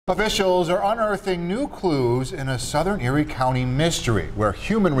Officials are unearthing new clues in a southern Erie County mystery where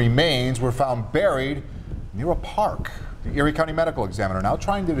human remains were found buried near a park. The Erie County Medical Examiner now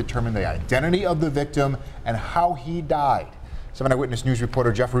trying to determine the identity of the victim and how he died. 7 Eyewitness News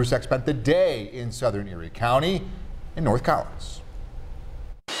reporter Jeff Rusak spent the day in southern Erie County in North Collins.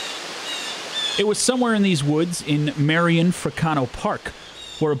 It was somewhere in these woods in Marion Fricano Park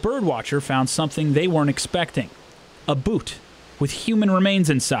where a bird watcher found something they weren't expecting: a boot with human remains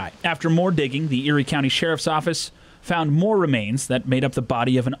inside. After more digging, the Erie County Sheriff's Office found more remains that made up the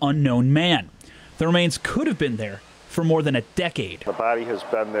body of an unknown man. The remains could have been there for more than a decade. The body has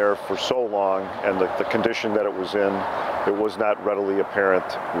been there for so long, and the condition that it was in, it was not readily apparent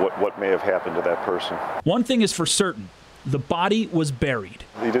what may have happened to that person. One thing is for certain: the body was buried.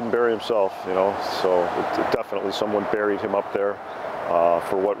 He didn't bury himself, so definitely someone buried him up there.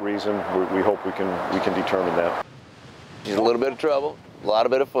 For what reason, we hope we can determine that. He's a little bit of trouble, a lot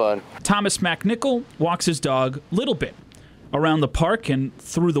of bit of fun. Thomas McNichol walks his dog Little Bit around the park and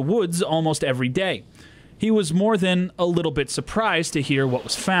through the woods almost every day. He was more than a little bit surprised to hear what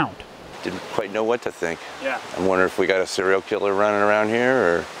was found. Didn't quite know what to think. Yeah. I'm wondering if we got a serial killer running around here,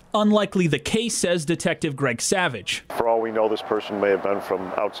 or... Unlikely the case, says Detective Greg Savage. For all we know, this person may have been from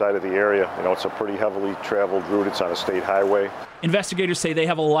outside of the area. It's a pretty heavily traveled route. It's on a state highway. Investigators say they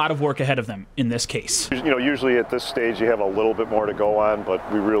have a lot of work ahead of them in this case. Usually at this stage you have a little bit more to go on, but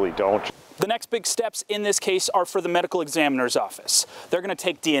we really don't. The next big steps in this case are for the medical examiner's office. They're going to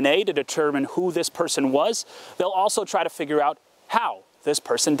take DNA to determine who this person was. They'll also try to figure out how this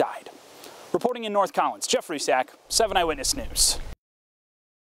person died. Reporting in North Collins, Jeff Rusak, 7 Eyewitness News.